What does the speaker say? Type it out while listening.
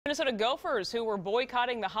Minnesota Gophers, who were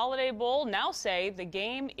boycotting the Holiday Bowl, now say the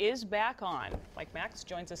game is back on. Mike Max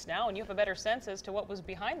joins us now, and you have a better sense as to what was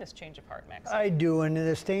behind this change of heart, Max. I do, and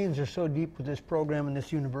the stains are so deep with this program and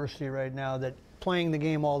this university right now that playing the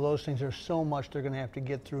game, all those things, there's so much they're going to have to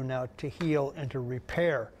get through now to heal and to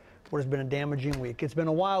repair what has been a damaging week. It's been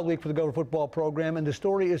a wild week for the Gopher football program, and the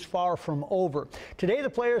story is far from over. Today, the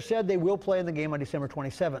players said they will play in the game on December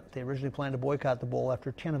 27th. They originally planned to boycott the bowl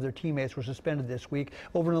after 10 of their teammates were suspended this week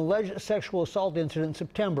over an alleged sexual assault incident in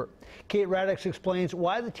September. Kate Raddatz explains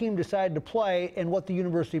why the team decided to play and what the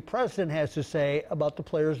university president has to say about the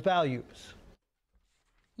players' values.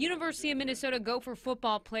 University of Minnesota Gopher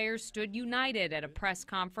football players stood united at a press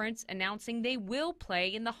conference announcing they will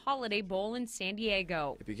play in the Holiday Bowl in San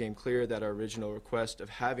Diego. It became clear that our original request of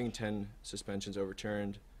having 10 suspensions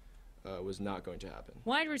overturned was not going to happen.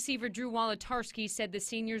 Wide receiver Drew Wolotarski said the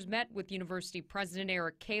seniors met with University President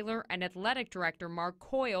Eric Kaler and Athletic Director Mark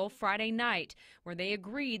Coyle Friday night, where they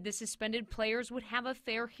agreed the suspended players would have a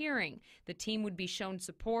fair hearing, the team would be shown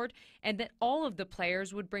support, and that all of the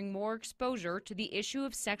players would bring more exposure to the issue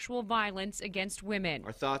of sexual violence against women.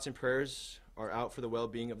 Our thoughts and prayers are out for the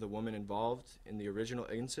well-being of the woman involved in the original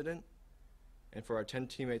incident, and for our 10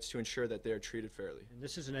 teammates to ensure that they are treated fairly. And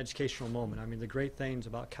this is an educational moment. I mean, the great things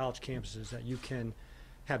about college campuses is that you can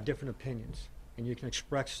have different opinions, and you can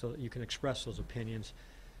express those opinions,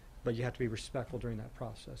 but you have to be respectful during that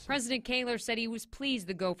process. President Kaler said he was pleased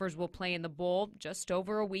the Gophers will play in the bowl just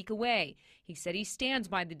over a week away. He said he stands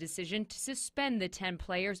by the decision to suspend the 10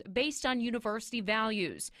 players based on university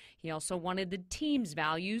values. He also wanted the team's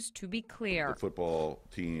values to be clear. The football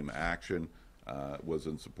team action was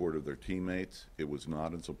in support of their teammates. It was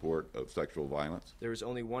not in support of sexual violence. There is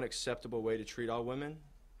only one acceptable way to treat all women,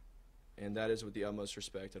 and that is with the utmost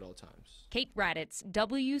respect at all times. Kate Raddatz,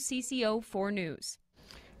 WCCO 4 News.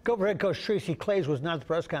 Gopher head coach Tracy Claeys was not at the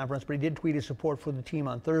press conference, but he did tweet his support for the team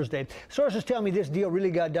on Thursday. Sources tell me this deal really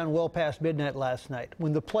got done well past midnight last night,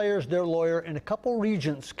 when the players, their lawyer, and a couple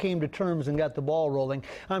regents came to terms and got the ball rolling.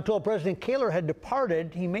 I'm told President Kaler had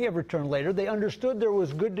departed. He may have returned later. They understood there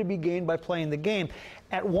was good to be gained by playing the game.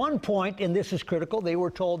 At one point, and this is critical, they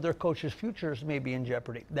were told their coach's futures may be in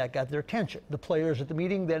jeopardy. That got their attention. The players at the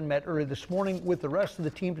meeting then met early this morning with the rest of the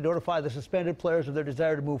team to notify the suspended players of their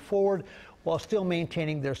desire to move forward while still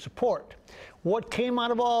maintaining their support. What came out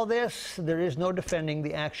of all this? There is no defending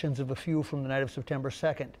the actions of a few from the night of September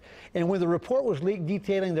 2nd. And when the report was leaked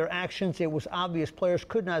detailing their actions, it was obvious players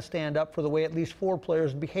could not stand up for the way at least 4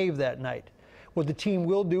 players behaved that night. What the team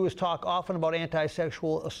will do is talk often about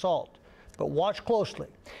anti-sexual assault. But watch closely.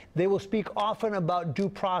 They will speak often about due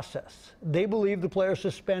process. They believe the players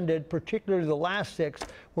suspended, particularly the last 6,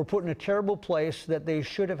 were put in a terrible place, that they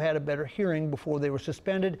should have had a better hearing before they were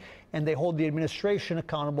suspended, and they hold the administration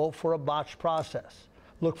accountable for a botched process.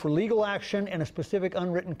 Look for legal action and a specific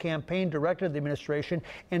unwritten campaign directed at the administration,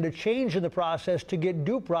 and a change in the process to get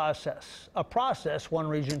due process. A process, one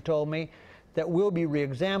regent told me, that will be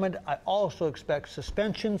re-examined. I also expect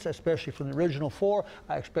suspensions, especially from the original 4.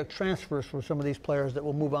 I expect transfers from some of these players that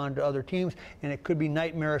will move on to other teams, and it could be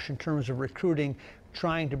nightmarish in terms of recruiting,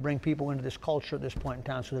 trying to bring people into this culture at this point in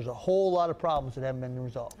time. So there's a whole lot of problems that haven't been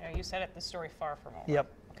resolved. Yeah, you said it, the story far from over.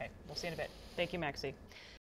 Yep. Okay, we'll see you in a bit. Thank you, Maxie.